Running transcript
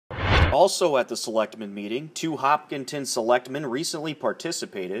Also at the Selectmen meeting, 2 Hopkinton Selectmen recently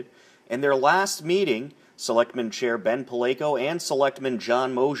participated. In their last meeting, Selectmen Chair Ben Palleiko and Selectman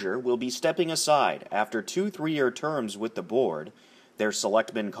John Mosher will be stepping aside after 2 3-year terms with the board. Their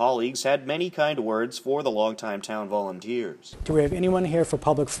Selectmen colleagues had many kind words for the longtime town volunteers. Do we have anyone here for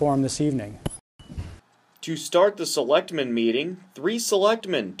public forum this evening? To start the Selectmen meeting, 3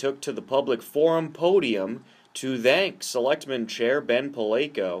 Selectmen took to the public forum podium to thank Selectmen Chair Ben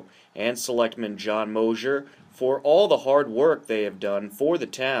Palleiko and Selectman John Mosher for all the hard work they have done for the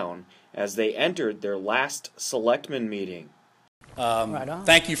town as they entered their last Selectmen meeting. Right on.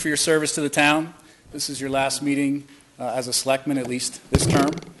 Thank you for your service to the town. This is your last meeting as a Selectman, at least this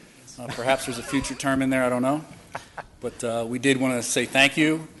term. Perhaps there's a future term in there, I don't know. But we did want to say thank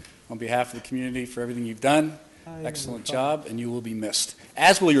you on behalf of the community for everything you've done. Excellent job, and you will be missed.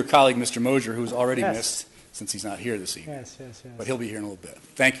 As will your colleague, Mr. Mosher, who's already missed since he's not here this evening. Yes. But he'll be here in a little bit.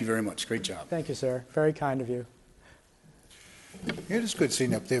 Thank you very much. Great job. Thank you, sir. Very kind of you. It is good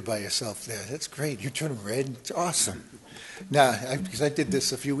sitting up there by yourself there. That's great. You turn red. It's awesome. Now, because I did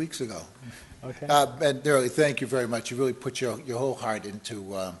this a few weeks ago. Okay. And really, thank you very much. You really put your whole heart into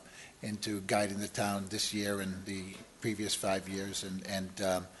guiding the town this year and the previous 5 years. And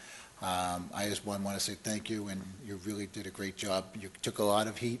I just want to say thank you, and you really did a great job. You took a lot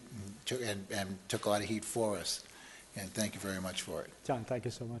of heat and took a lot of heat for us. And thank you very much for it. John, thank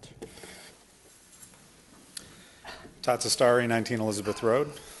you so much. Todd Sestari, 19 Elizabeth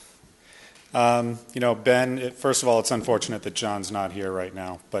Road. Ben, first of all, it's unfortunate that John's not here right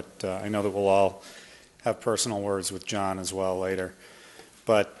now, but I know that we'll all have personal words with John as well later.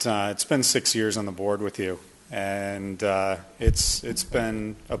 But it's been 6 years on the board with you, and it's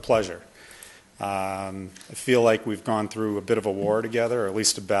been a pleasure. I feel like we've gone through a bit of a war together, or at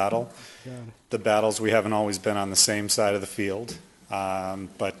least a battle. Yeah. The battles, we haven't always been on the same side of the field,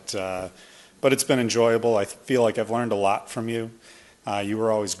 but it's been enjoyable. I feel like I've learned a lot from you. You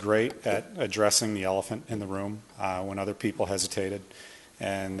were always great at addressing the elephant in the room when other people hesitated,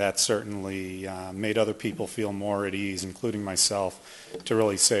 and that certainly made other people feel more at ease, including myself, to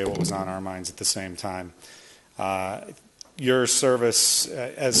really say what was on our minds at the same time. Your service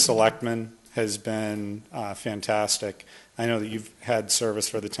as Selectman has been fantastic. I know that you've had service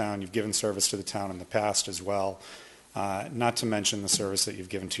for the town. You've given service to the town in the past as well, not to mention the service that you've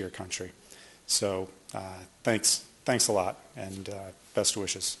given to your country. So thanks a lot, and best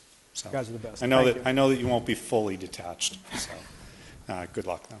wishes. So, You guys are the best. I know that you won't be fully detached. So good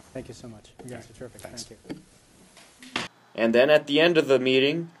luck, though. Thank you so much. You guys are terrific. Thanks. Thank you. And then at the end of the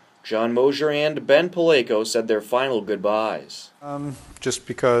meeting, John Mosher and Ben Palleiko said their final goodbyes. Just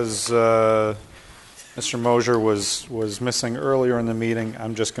because Mr. Mosher was missing earlier in the meeting,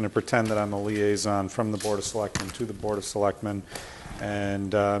 I'm just going to pretend that I'm a liaison from the Board of Selectmen to the Board of Selectmen.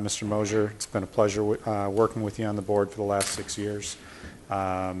 And Mr. Mosher, it's been a pleasure working with you on the board for the last 6 years.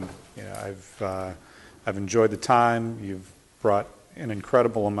 I've enjoyed the time. You've brought an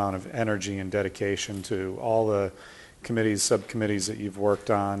incredible amount of energy and dedication to all the committees, subcommittees that you've worked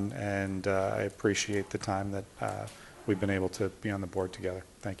on, and I appreciate the time that we've been able to be on the board together.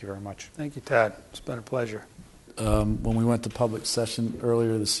 Thank you very much. Thank you, Todd. It's been a pleasure. When we went to public session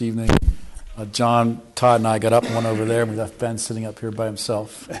earlier this evening, John, Todd, and I got up and went over there, and we left Ben sitting up here by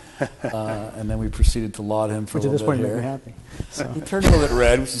himself. And then we proceeded to laud him for a little bit here. Which at this point made me happy. So. He turned a little bit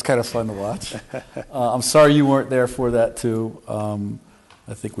red, which is kind of fun to watch. I'm sorry you weren't there for that, too.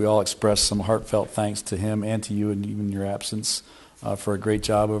 I think we all expressed some heartfelt thanks to him and to you, and even in your absence, for a great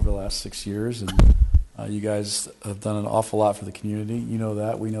job over the last 6 years. And you guys have done an awful lot for the community. You know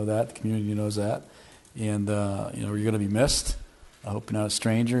that. We know that. The community knows that. And you're going to be missed. I hope you're not a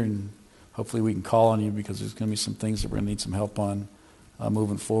stranger, and hopefully we can call on you, because there's going to be some things that we're going to need some help on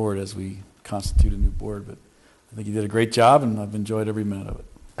moving forward as we constitute a new board. But I think you did a great job, and I've enjoyed every minute of it.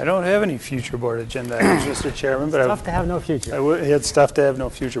 I don't have any future board agenda items, Mr. Chairman, but It's tough to have no future. It's tough to have no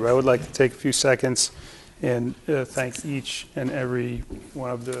future, but I would like to take a few seconds and thank each and every one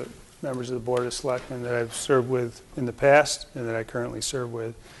of the members of the Board of Selectmen that I've served with in the past and that I currently serve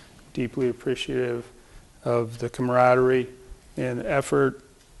with. Deeply appreciative of the camaraderie and effort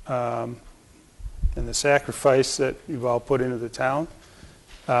and the sacrifice that you've all put into the town.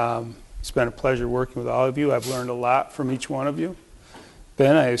 It's been a pleasure working with all of you. I've learned a lot from each one of you.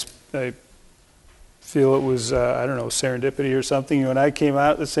 Ben, I feel it was, serendipity or something. You and I came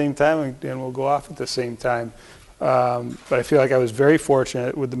out at the same time, and we'll go off at the same time. But I feel like I was very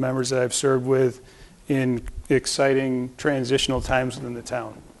fortunate with the members that I've served with in exciting transitional times within the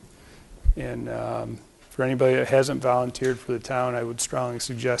town. And for anybody that hasn't volunteered for the town, I would strongly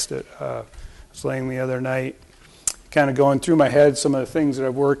suggest it. I was laying the other night kind of going through my head some of the things that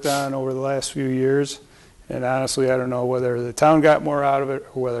I've worked on over the last few years, and honestly, I don't know whether the town got more out of it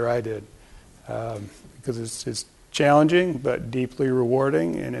or whether I did, because it's challenging but deeply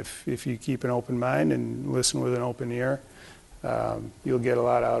rewarding, and if you keep an open mind and listen with an open ear, you'll get a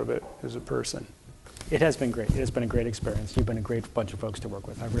lot out of it as a person. It has been great. It has been a great experience. You've been a great bunch of folks to work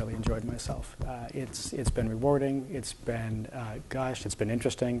with. I've really enjoyed myself. It's been rewarding. It's been, gosh, it's been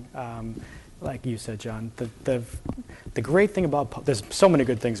interesting. Like you said, John, the great thing about, there's so many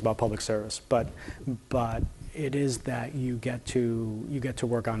good things about public service, but it is that you get to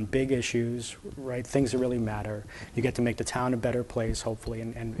work on big issues, right? Things that really matter. You get to make the town a better place, hopefully,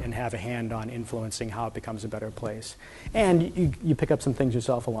 and have a hand on influencing how it becomes a better place. And you pick up some things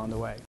yourself along the way.